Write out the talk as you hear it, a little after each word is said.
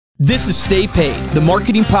This is Stay Paid, the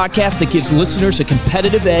marketing podcast that gives listeners a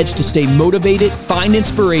competitive edge to stay motivated, find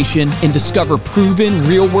inspiration, and discover proven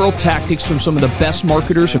real-world tactics from some of the best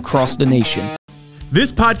marketers across the nation.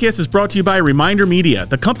 This podcast is brought to you by Reminder Media,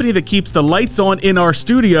 the company that keeps the lights on in our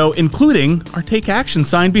studio, including our Take Action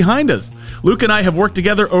sign behind us. Luke and I have worked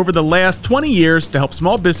together over the last 20 years to help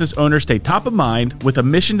small business owners stay top of mind with a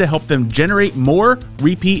mission to help them generate more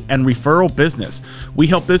repeat and referral business. We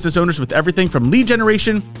help business owners with everything from lead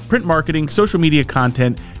generation, print marketing, social media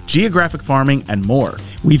content, geographic farming, and more.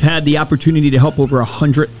 We've had the opportunity to help over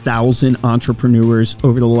 100,000 entrepreneurs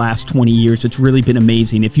over the last 20 years. It's really been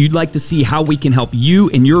amazing. If you'd like to see how we can help you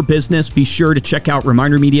and your business, be sure to check out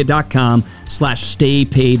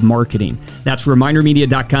remindermedia.com/staypaidmarketing. That's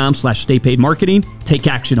remindermedia.com/staypaidmarketing. Take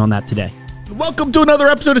action on that today. Welcome to another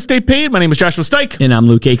episode of Stay Paid. My name is Joshua Stike. And I'm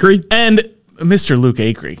Luke Acree. And Mr. Luke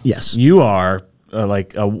Acree. Yes. You are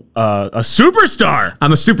like a superstar.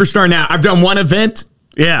 I'm a superstar now. I've done one event.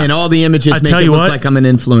 Yeah. And all the images make it look like I'm an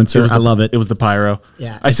influencer. I love it. It was the pyro.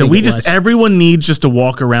 Yeah. I said, everyone needs just to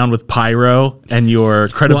walk around with pyro and your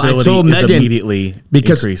credibility is immediately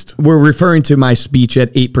increased. We're referring to my speech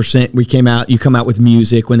at 8%. You come out with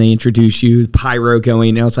music when they introduce you, pyro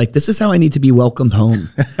going. And I was like, this is how I need to be welcomed home.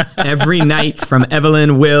 Every night from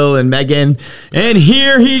Evelyn, Will, and Megan. And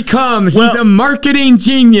here he comes. He's a marketing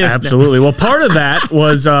genius. Absolutely. Well, part of that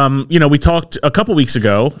was, we talked a couple weeks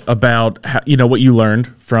ago about how, what you learned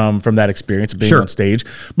from that experience of being on stage.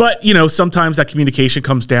 But, sometimes that communication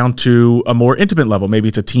comes down to a more intimate level. Maybe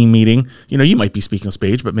it's a team meeting. You might be speaking on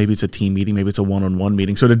stage, but maybe it's a team meeting. Maybe it's a one-on-one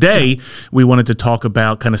meeting. So today we wanted to talk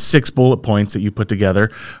about kind of 6 bullet points that you put together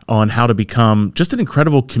on how to become just an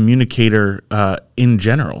incredible communicator in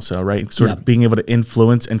general. So, right, sort of being able to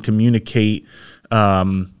influence and communicate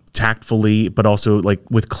tactfully, but also like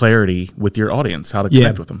with clarity with your audience, how to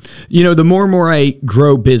connect with them. The more and more I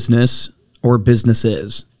grow businesses,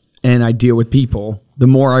 and I deal with people, the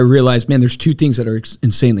more I realize, man, there's 2 things that are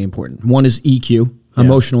insanely important. One is EQ,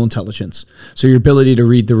 emotional intelligence. So your ability to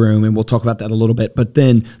read the room, and we'll talk about that a little bit. But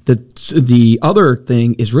then the other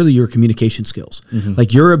thing is really your communication skills. Mm-hmm.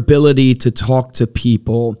 Like your ability to talk to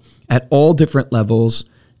people at all different levels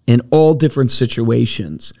in all different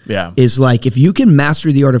situations is like, if you can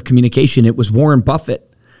master the art of communication, it was Warren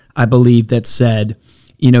Buffett, I believe, that said,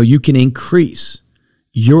 you can increase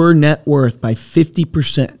your net worth by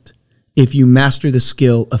 50% if you master the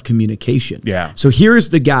skill of communication. Yeah. So here's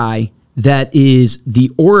the guy that is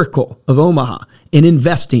the oracle of Omaha in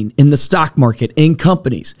investing in the stock market, in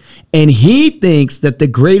companies. And he thinks that the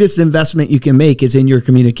greatest investment you can make is in your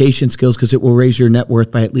communication skills because it will raise your net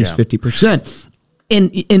worth by at least 50%.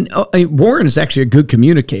 And Warren is actually a good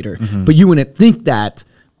communicator, but you wouldn't think that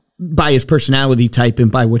by his personality type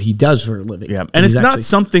and by what he does for a living. Yeah. And it's not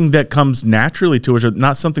something that comes naturally to us, or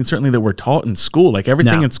not something certainly that we're taught in school. Like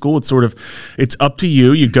everything in school, it's up to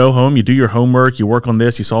you. You go home, you do your homework, you work on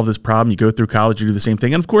this, you solve this problem, you go through college, you do the same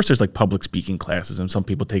thing. And of course, there's like public speaking classes, and some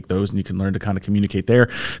people take those and you can learn to kind of communicate there.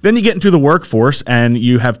 Then you get into the workforce and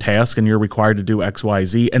you have tasks and you're required to do X, Y,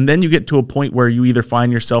 Z. And then you get to a point where you either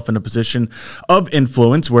find yourself in a position of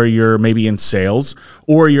influence where you're maybe in sales,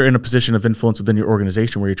 or you're in a position of influence within your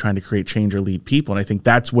organization where you're trying to create change or lead people. And I think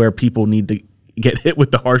that's where people need to get hit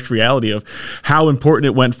with the harsh reality of how important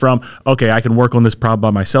it went from, okay, I can work on this problem by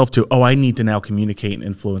myself, to, I need to now communicate and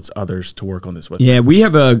influence others to work on this with me. Yeah, we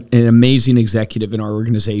have an amazing executive in our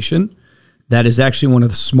organization that is actually one of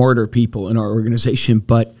the smarter people in our organization,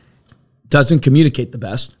 but doesn't communicate the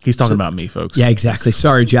best. He's talking about me, folks. Yeah, exactly.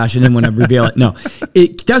 Sorry, Josh. I didn't want to reveal it. No,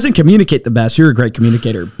 it doesn't communicate the best. You're a great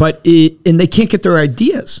communicator, and they can't get their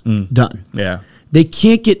ideas done. Yeah. They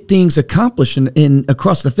can't get things accomplished in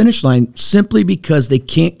across the finish line simply because they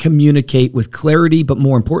can't communicate with clarity, but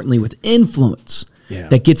more importantly, with influence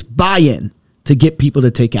that gets buy-in to get people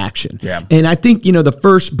to take action. Yeah. And I think, the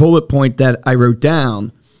first bullet point that I wrote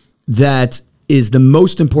down that is the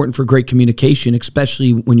most important for great communication,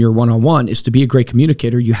 especially when you're one-on-one, is to be a great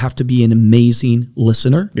communicator. You have to be an amazing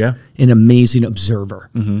listener, an amazing observer.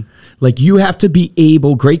 Mm-hmm. Like you have to be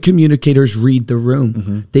able, great communicators read the room.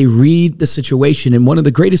 Mm-hmm. They read the situation. And one of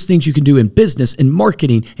the greatest things you can do in business, in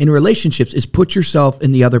marketing, in relationships is put yourself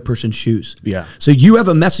in the other person's shoes. Yeah. So you have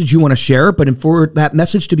a message you want to share, but for that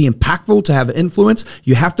message to be impactful, to have influence,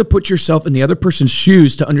 you have to put yourself in the other person's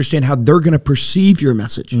shoes to understand how they're going to perceive your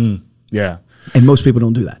message. Yeah. And most people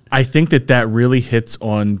don't do that. I think that really hits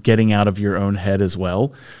on getting out of your own head as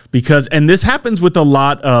well, because, and this happens with a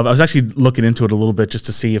lot of, I was actually looking into it a little bit just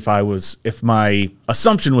to see if my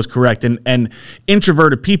assumption was correct. And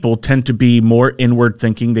introverted people tend to be more inward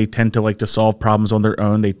thinking. They tend to like to solve problems on their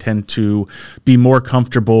own. They tend to be more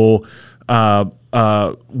comfortable,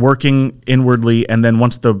 working inwardly, and then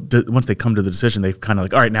once they come to the decision, they've kind of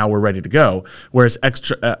like, all right, now we're ready to go. Whereas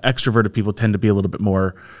extroverted people tend to be a little bit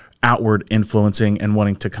more outward influencing and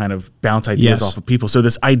wanting to kind of bounce ideas off of people. So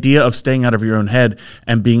this idea of staying out of your own head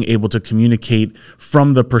and being able to communicate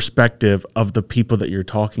from the perspective of the people that you're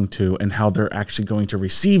talking to and how they're actually going to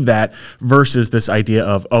receive that versus this idea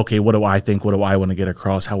of, okay, what do I think? What do I want to get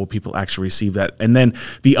across? How will people actually receive that? And then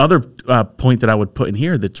the other point that I would put in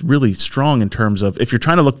here that's really strong in terms of if you're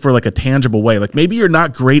trying to look for like a tangible way, like maybe you're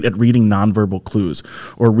not great at reading nonverbal clues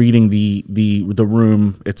or reading the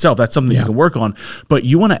room itself. That's something you can work on, but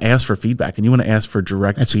you want to ask for feedback and you want to ask for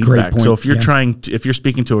direct feedback. So if you're if you're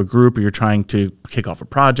speaking to a group or you're trying to kick off a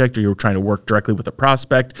project or you're trying to work directly with a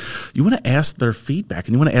prospect, you want to ask their feedback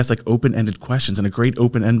and you want to ask like open-ended questions. And a great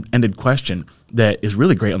open-ended question that is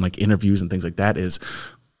really great on like interviews and things like that is,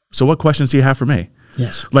 so what questions do you have for me?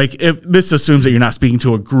 Yes. Like if this assumes that you're not speaking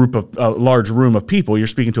to a large room of people, you're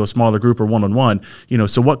speaking to a smaller group or one-on-one,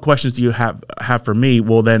 so what questions do you have for me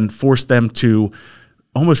will then force them to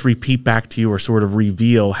almost repeat back to you or sort of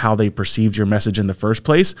reveal how they perceived your message in the first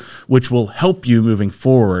place, which will help you moving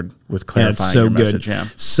forward with clarifying your message. Yeah.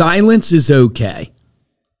 Silence is okay.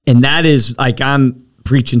 And that is like, I'm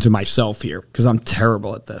preaching to myself here because I'm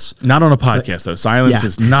terrible at this. Not on a podcast though. Silence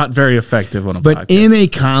is not very effective on a podcast. But in a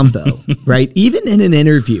combo, right? Even in an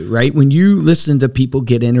interview, right? When you listen to people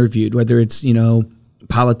get interviewed, whether it's,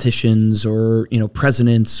 politicians or,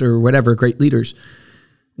 presidents or whatever, great leaders,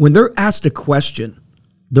 when they're asked a question,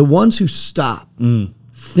 the ones who stop,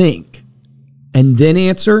 think, and then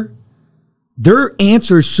answer, their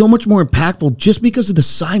answer is so much more impactful just because of the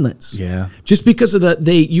silence. Yeah. Just because of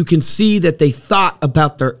you can see that they thought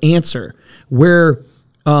about their answer. Where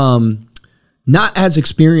not as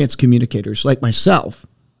experienced communicators like myself,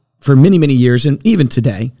 for many, many years, and even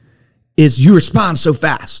today, is you respond so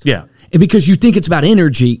fast. Yeah. And because you think it's about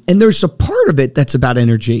energy, and there's a part of it that's about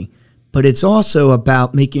energy, but it's also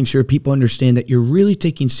about making sure people understand that you're really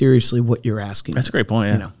taking seriously what you're asking. That's a great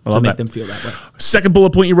point, yeah. To make them feel that way. Second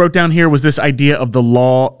bullet point you wrote down here was this idea of the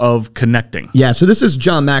law of connecting. Yeah, so this is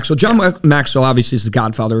John Maxwell. John Maxwell obviously is the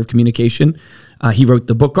godfather of communication. He wrote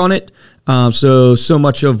the book on it. So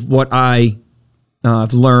much of what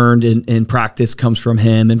I've learned in practice comes from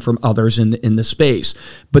him and from others in the space.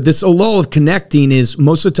 But this law of connecting is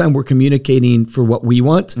most of the time we're communicating for what we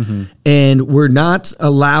want, and we're not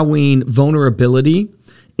allowing vulnerability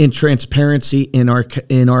and transparency in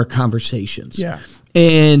our conversations. Yeah.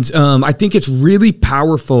 And I think it's really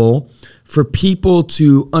powerful for people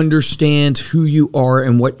to understand who you are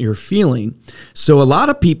and what you're feeling. So a lot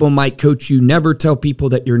of people might coach you, never tell people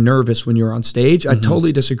that you're nervous when you're on stage. I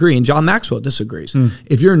totally disagree. And John Maxwell disagrees.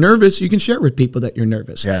 If you're nervous, you can share with people that you're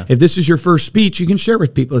nervous. Yeah. If this is your first speech, you can share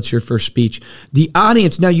with people it's your first speech. The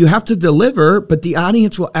audience, now you have to deliver, but the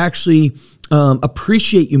audience will actually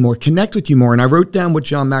appreciate you more, connect with you more. And I wrote down what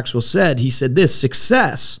John Maxwell said. He said this: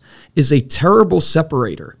 success is a terrible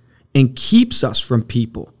separator and keeps us from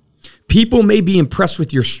people. People may be impressed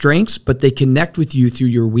with your strengths, but they connect with you through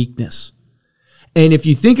your weakness. And if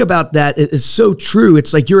you think about that, it is so true.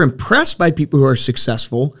 It's like you're impressed by people who are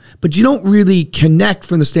successful, but you don't really connect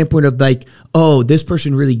from the standpoint of like, oh, this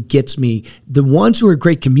person really gets me. The ones who are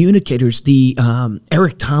great communicators, the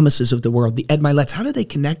Eric Thomases of the world, the Ed Miletts, how do they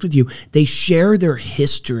connect with you? They share their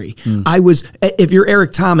history. If you're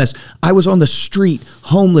Eric Thomas, I was on the street,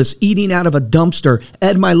 homeless, eating out of a dumpster.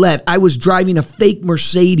 Ed Milet, I was driving a fake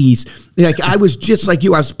Mercedes. Like I was just like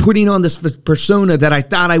you. I was putting on this persona that I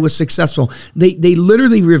thought I was successful. They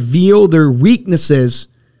literally reveal their weaknesses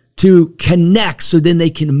to connect, so then they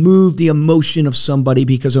can move the emotion of somebody,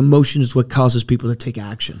 because emotion is what causes people to take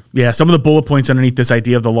action. Yeah, some of the bullet points underneath this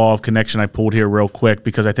idea of the law of connection I pulled here real quick,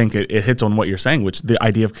 because I think it hits on what you're saying, which is the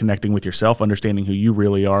idea of connecting with yourself, understanding who you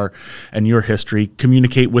really are and your history,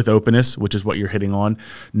 communicate with openness, which is what you're hitting on,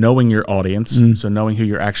 knowing your audience, so knowing who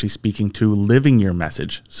you're actually speaking to, living your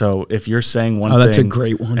message. So if you're saying one thing that's a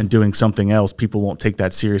great one, and doing something else, people won't take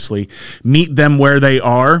that seriously. Meet them where they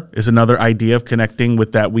are is another idea of connecting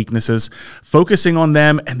with that weaknesses, focusing on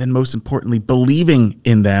them, and then most importantly, believing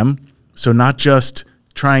in them. So not just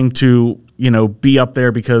trying to, be up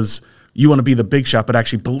there because you want to be the big shot, but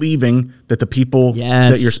actually believing that the people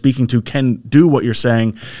that you're speaking to can do what you're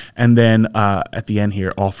saying. And then at the end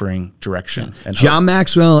here, offering direction. And John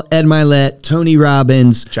Maxwell, Ed Milet, Tony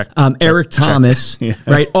Robbins, Eric Thomas,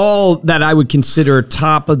 right? All that I would consider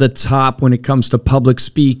top of the top when it comes to public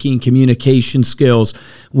speaking, communication skills.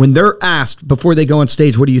 When they're asked before they go on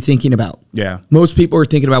stage, what are you thinking about? Yeah. Most people are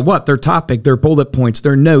thinking about what? Their topic, their bullet points,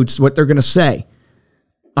 their notes, what they're going to say.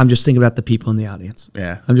 I'm just thinking about the people in the audience.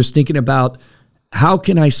 Yeah. I'm just thinking about how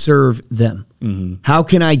can I serve them? How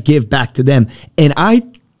can I give back to them? And I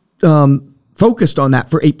focused on that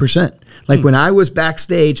for 8%. Like when I was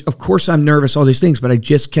backstage, of course I'm nervous, all these things, but I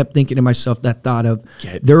just kept thinking to myself that thought of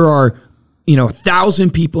there are,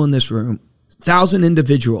 1,000 people in this room, 1,000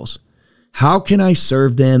 individuals. How can I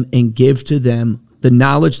serve them and give to them the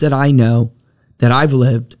knowledge that I know, that I've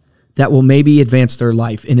lived, that will maybe advance their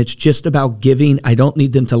life? And it's just about giving. I don't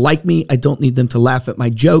need them to like me. I don't need them to laugh at my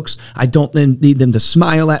jokes. I don't need them to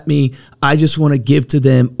smile at me. I just want to give to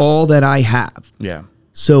them all that I have. Yeah.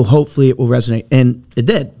 So hopefully it will resonate. And it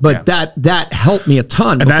did. But that helped me a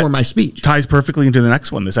ton before my speech. Ties perfectly into the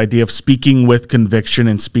next one, this idea of speaking with conviction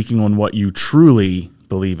and speaking on what you truly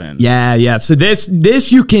believe in. Yeah. So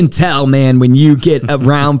this you can tell, man, when you get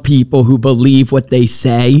around people who believe what they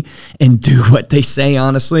say and do what they say,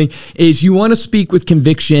 honestly, is you want to speak with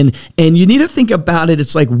conviction, and you need to think about it.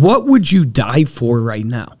 It's like, what would you die for right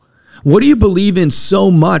now? What do you believe in so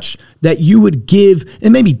much that you would give?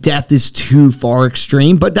 And maybe death is too far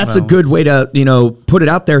extreme, but that's a good way to, put it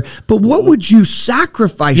out there. But what would you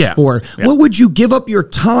sacrifice for? Yeah. What would you give up your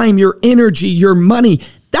time, your energy, your money?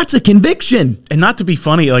 That's a conviction. And not to be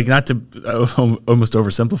funny, like not to almost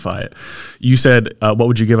oversimplify it. You said, what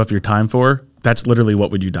would you give up your time for? That's literally what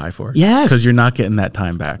would you die for? Yes. Because you're not getting that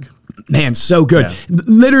time back. Man, so good. Yeah.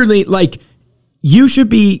 Literally, like, you should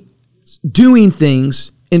be doing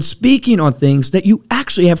things and speaking on things that you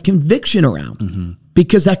actually have conviction around,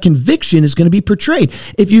 because that conviction is going to be portrayed.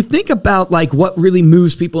 If you think about like what really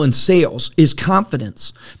moves people in sales is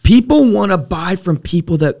confidence. People want to buy from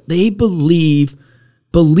people that they believe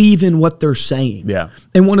in what they're saying. Yeah.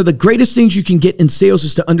 And one of the greatest things you can get in sales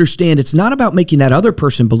is to understand it's not about making that other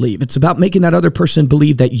person believe. It's about making that other person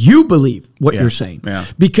believe that you believe what you're saying. Yeah.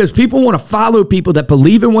 Because people want to follow people that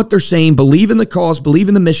believe in what they're saying, believe in the cause, believe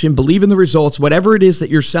in the mission, believe in the results, whatever it is that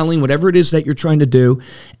you're selling, whatever it is that you're trying to do.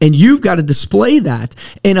 And you've got to display that.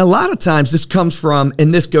 And a lot of times this comes from,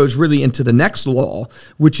 and this goes really into the next law,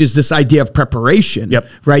 which is this idea of preparation,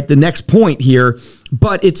 right? The next point here.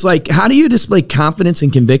 But it's like, how do you display confidence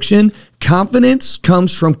and conviction? Confidence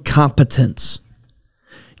comes from competence.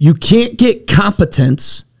 You can't get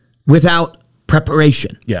competence without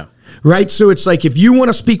preparation. Yeah. Right? So it's like, if you want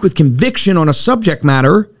to speak with conviction on a subject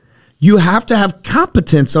matter, you have to have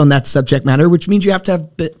competence on that subject matter, which means you have to have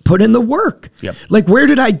put in the work. Yep. Like, where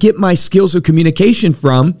did I get my skills of communication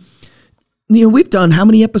from? We've done how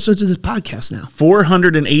many episodes of this podcast now?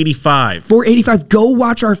 485. 485. Go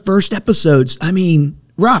watch our first episodes. I mean,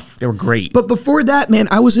 rough. They were great. But before that, man,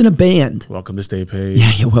 I was in a band. Welcome to Stay Paid.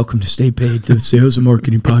 Yeah, welcome to Stay Paid, the sales and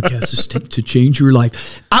marketing podcast is to change your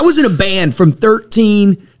life. I was in a band from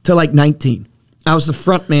 13 to like 19. I was the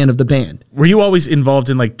front man of the band. Were you always involved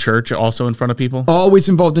in like church, also in front of people? Always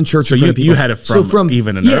involved in church. So you had it from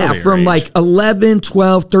even an earlier from age. Like 11,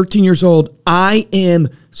 12, 13 years old. I am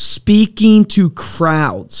speaking to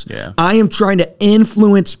crowds. Yeah. I am trying to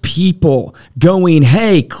influence people, going,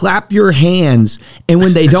 hey, clap your hands. And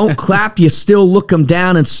when they don't clap, you still look them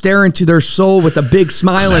down and stare into their soul with a big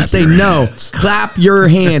smile and say, no, clap your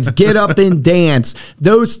hands, get up and dance.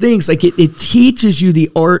 Those things, like it teaches you the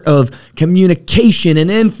art of communication and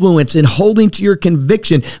influence and holding to your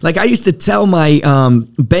conviction. Like I used to tell my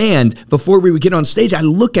band before we would get on stage, I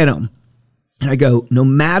look at them and I go, no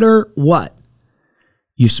matter what,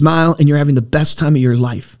 you smile and you're having the best time of your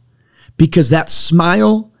life, because that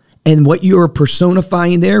smile and what you are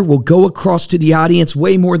personifying there will go across to the audience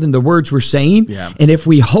way more than the words we're saying. Yeah. And if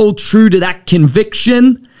we hold true to that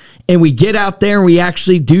conviction and we get out there and we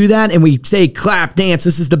actually do that and we say, clap, dance,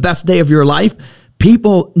 this is the best day of your life.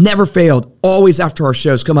 People never failed. Always after our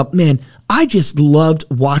shows come up, man, I just loved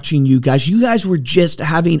watching you guys. You guys were just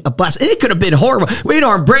having a blast. And it could have been horrible. We in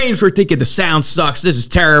our brains were thinking the sound sucks. This is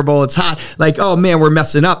terrible. It's hot. Like, oh man, we're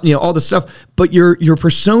messing up, all this stuff. But you're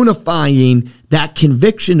personifying that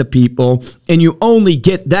conviction to people, and you only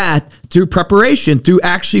get that through preparation, through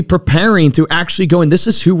actually preparing, through actually going, this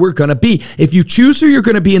is who we're going to be. If you choose who you're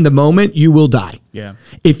going to be in the moment, you will die. Yeah.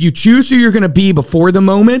 If you choose who you're going to be before the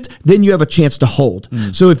moment, then you have a chance to hold.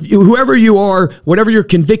 So if whoever you are, whatever your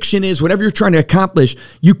conviction is, whatever you're trying to accomplish,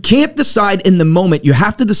 you can't decide in the moment. You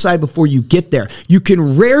have to decide before you get there. You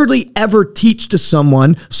can rarely ever teach to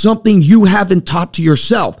someone something you haven't taught to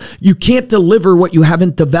yourself. You can't deliver what you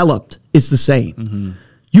haven't developed. It's the same.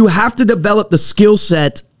 You have to develop the skill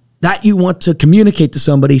set that you want to communicate to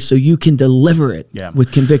somebody so you can deliver it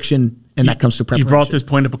with conviction. And that comes to preparation. You brought this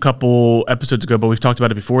point up a couple episodes ago, but we've talked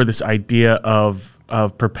about it before, this idea of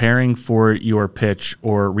preparing for your pitch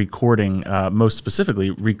or recording, most specifically.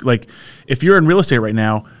 Like if you're in real estate right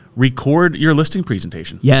now, record your listing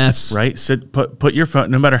presentation. Yes. Right? Put your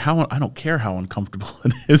phone, no matter how, I don't care how uncomfortable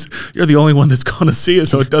it is. You're the only one that's going to see it,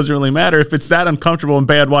 so it doesn't really matter. If it's that uncomfortable and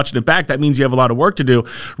bad watching it back, that means you have a lot of work to do.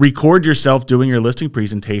 Record yourself doing your listing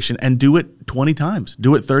presentation and do it 20 times.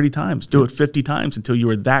 Do it 30 times. Do it 50 times until you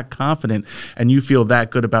are that confident and you feel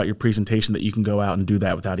that good about your presentation that you can go out and do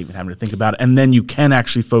that without even having to think about it. And then you can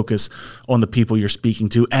actually focus on the people you're speaking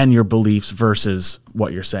to and your beliefs versus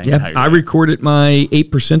what you're saying. Yeah, I recorded my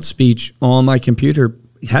 8% speech on my computer.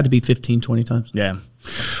 It had to be 15, 20 times. Yeah.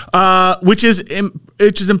 Which is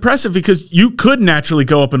impressive because you could naturally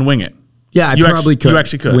go up and wing it. Yeah, I probably could. You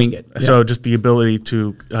actually could wing it. Yeah. So just the ability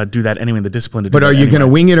to do that anyway, the discipline to do but that. But are you going to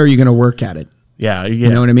wing it or are you going to work at it? Yeah. You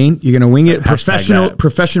know what I mean? You're going to wing it.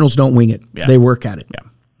 Professionals don't wing it. Yeah. They work at it. Yeah.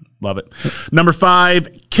 Love it. Number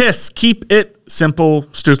 5, KISS. Keep it simple,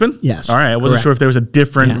 stupid. Yes. All right. I wasn't sure if there was a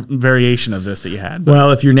different variation of this that you had. But.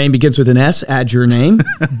 Well, if your name begins with an S, add your name.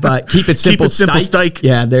 But keep it simple. Keep it simple, Stike.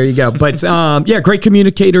 Yeah, there you go. But great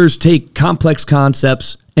communicators take complex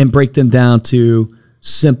concepts and break them down to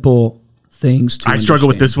simple things to understand. Struggle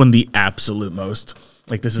with this one the absolute most.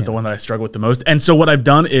 Like this is the one that I struggle with the most. And so what I've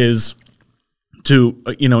done is to,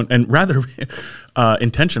 and rather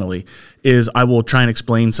intentionally, is I will try and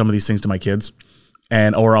explain some of these things to my kids,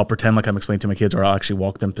 or I'll pretend like I'm explaining to my kids, or I'll actually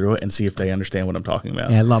walk them through it and see if they understand what I'm talking about.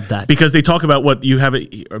 Yeah, I love that. Because they talk about what you have, I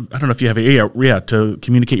don't know if you have to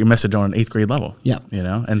communicate your message on an 8th grade level. Yeah.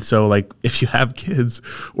 And so like if you have kids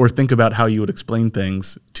or think about how you would explain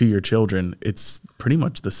things to your children, it's pretty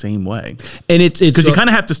much the same way. And it's because you kind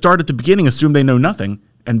of have to start at the beginning, assume they know nothing,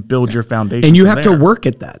 and build your foundation. And you have to work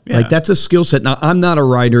at that. Yeah. Like that's a skill set. Now, I'm not a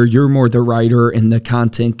writer. You're more the writer and the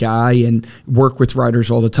content guy and work with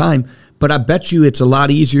writers all the time. But I bet you it's a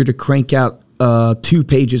lot easier to crank out 2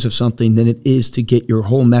 pages of something than it is to get your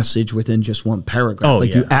whole message within just one paragraph.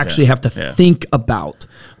 You actually have to think about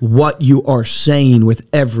what you are saying with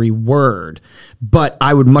every word. But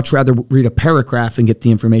I would much rather read a paragraph and get the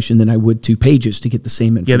information than I would 2 pages to get the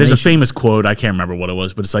same information. Yeah, there's a famous quote. I can't remember what it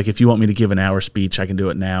was, but it's like, if you want me to give an hour speech, I can do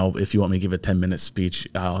it now. If you want me to give a 10-minute speech,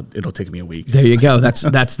 it'll take me a week. There you go. That's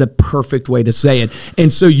the perfect way to say it.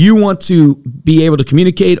 And so you want to be able to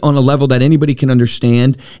communicate on a level that anybody can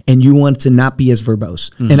understand, and you want to not be as verbose.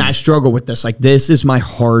 Mm-hmm. And I struggle with this. Like, this is my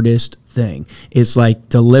hardest thing. It's like,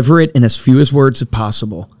 deliver it in as few as words as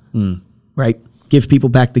possible, right? Give people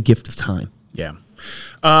back the gift of time. Yeah.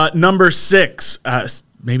 Number 6,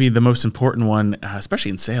 maybe the most important one,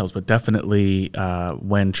 especially in sales, but definitely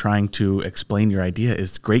when trying to explain your idea,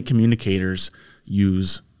 is great communicators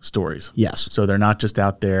use stories. Yes. So they're not just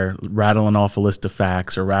out there rattling off a list of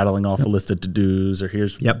facts or rattling off a list of to-dos or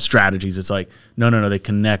here's strategies. It's like, no, they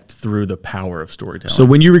connect through the power of storytelling. So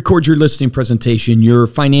when you record your listing presentation, your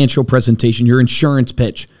financial presentation, your insurance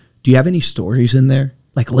pitch, do you have any stories in there?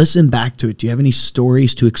 Like, listen back to it. Do you have any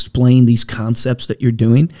stories to explain these concepts that you're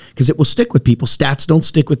doing? Because it will stick with people. Stats don't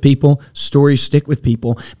stick with people. Stories stick with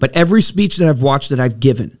people. But every speech that I've watched that I've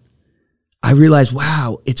given, I realize,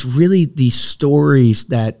 wow, it's really these stories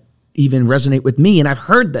that even resonate with me. And I've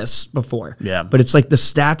heard this before. Yeah. But it's like the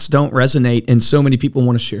stats don't resonate, and so many people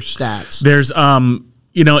want to share stats. There's, and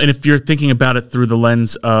if you're thinking about it through the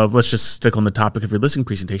lens of, let's just stick on the topic of your listing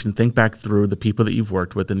presentation, think back through the people that you've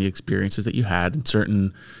worked with and the experiences that you had and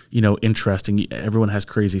certain, interesting, everyone has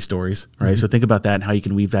crazy stories, right? Mm-hmm. So think about that and how you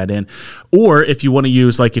can weave that in. Or if you want to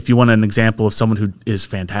use, like, if you want an example of someone who is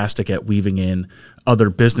fantastic at weaving in other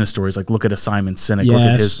business stories, like look at a Simon Sinek, look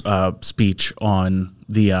at his speech on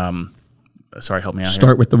the, sorry, help me out.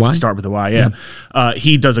 Start with the why. Start with the why. Yeah.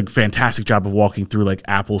 He does a fantastic job of walking through like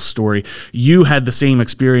Apple's story. You had the same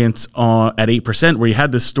experience at 8% where you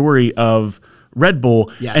had this story of Red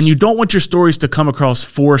Bull, and you don't want your stories to come across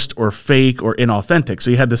forced or fake or inauthentic.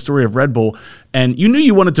 So you had the story of Red Bull, and you knew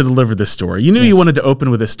you wanted to deliver this story. You knew you wanted to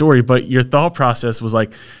open with this story, but your thought process was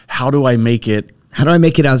like, how do I make it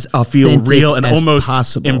as authentic, feel real and as almost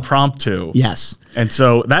possible. impromptu? Yes. And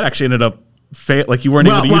so that actually ended up like you weren't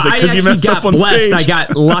able to use it because you messed up on stage. I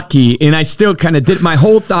got lucky, and I still kind of did. My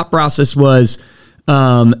whole thought process was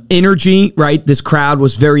energy, right? This crowd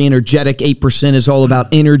was very energetic. 8% is all about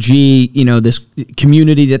energy, this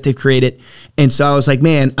community that they've created. And so I was like,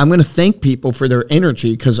 man, I'm going to thank people for their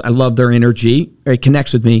energy because I love their energy. It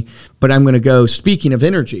connects with me. But I'm going to go, speaking of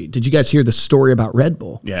energy, did you guys hear the story about Red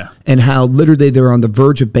Bull? Yeah. And how literally they were on the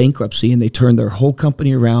verge of bankruptcy, and they turned their whole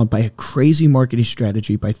company around by a crazy marketing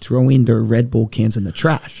strategy by throwing their Red Bull cans in the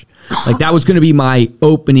trash. Like, that was going to be my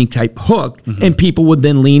opening type hook. Mm-hmm. And people would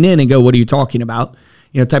then lean in and go, what are you talking about?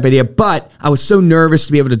 Type idea. But I was so nervous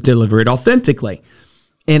to be able to deliver it authentically.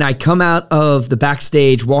 And I come out of the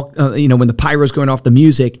backstage, when the pyro's going off, the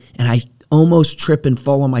music, and almost trip and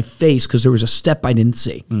fall on my face because there was a step I didn't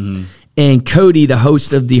see. And Cody, the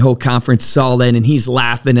host of the whole conference, saw that, and he's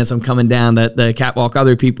laughing as I'm coming down the catwalk,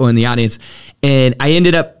 other people in the audience. And I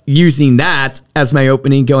ended up using that as my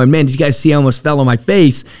opening, going, man, did you guys see I almost fell on my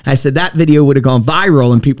face? I said, that video would have gone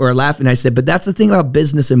viral, and people are laughing. I said, but that's the thing about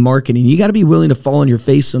business and marketing. You got to be willing to fall on your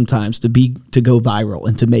face sometimes to go viral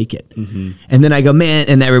and to make it. And then I go, man,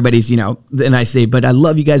 and everybody's, then I say, but I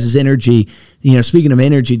love you guys' energy. Speaking of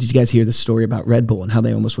energy, did you guys hear the story about Red Bull and how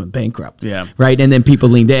they almost went bankrupt? Yeah. Right. And then people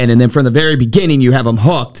leaned in, and then from the very beginning, you have them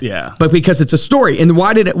hooked. Yeah. But because it's a story. And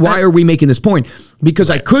why are we making this point?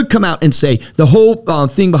 Because I could come out and say the whole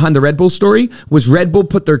thing behind the Red Bull story was Red Bull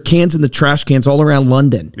put their cans in the trash cans all around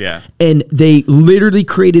London. Yeah. And they literally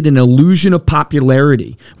created an illusion of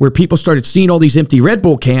popularity where people started seeing all these empty Red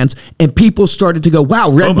Bull cans, and people started to go,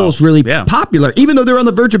 wow, Red Bull's really popular. Even though they're on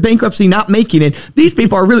the verge of bankruptcy, not making it, these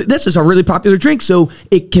people this is a really popular drink. So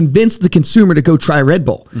it convinced the consumer to go try Red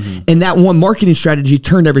Bull. And that one marketing strategy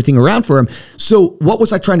turned everything around for them. So what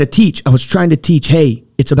was I trying to teach? I was trying to teach, hey,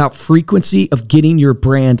 it's about frequency of getting your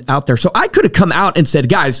brand out there. So I could have come out and said,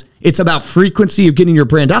 guys, it's about frequency of getting your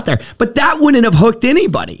brand out there. But that wouldn't have hooked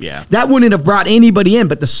anybody. Yeah. That wouldn't have brought anybody in.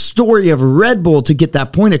 But the story of Red Bull to get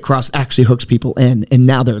that point across actually hooks people in. And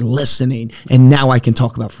now they're listening. And now I can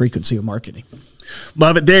talk about frequency of marketing.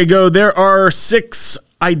 Love it. There you go. There are 6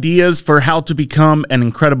 ideas for how to become an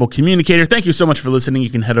incredible communicator. Thank you so much for listening. You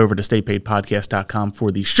can head over to staypaidpodcast.com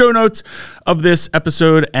for the show notes of this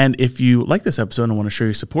episode. And if you like this episode and want to show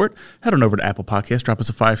your support, head on over to Apple Podcasts, drop us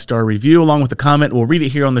a 5-star review along with a comment. We'll read it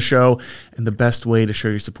here on the show. And the best way to show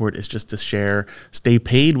your support is just to share Stay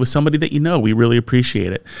Paid with somebody that you know. We really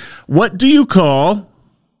appreciate it. What do you call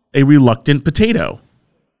a reluctant potato?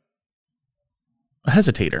 A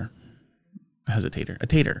hesitator. A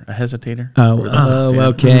hesitator. Oh,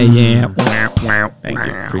 okay, yeah. Thank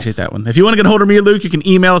you. Appreciate that one. If you want to get a hold of me, Luke, you can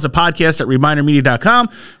email us at podcast@remindermedia.com,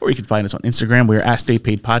 or you can find us on Instagram. We are at Stay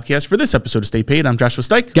Paid Podcast. For this episode of Stay Paid, I'm Joshua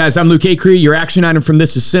Stike. Guys, I'm Luke Acree. Your action item from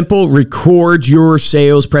this is simple. Record your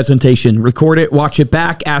sales presentation. Record it, watch it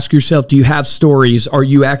back, ask yourself, do you have stories? Are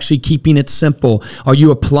you actually keeping it simple? Are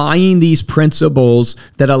you applying these principles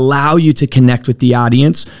that allow you to connect with the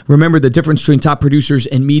audience? Remember, the difference between top producers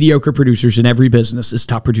and mediocre producers in every business is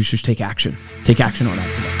top producers take action. Take action on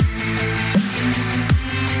that today.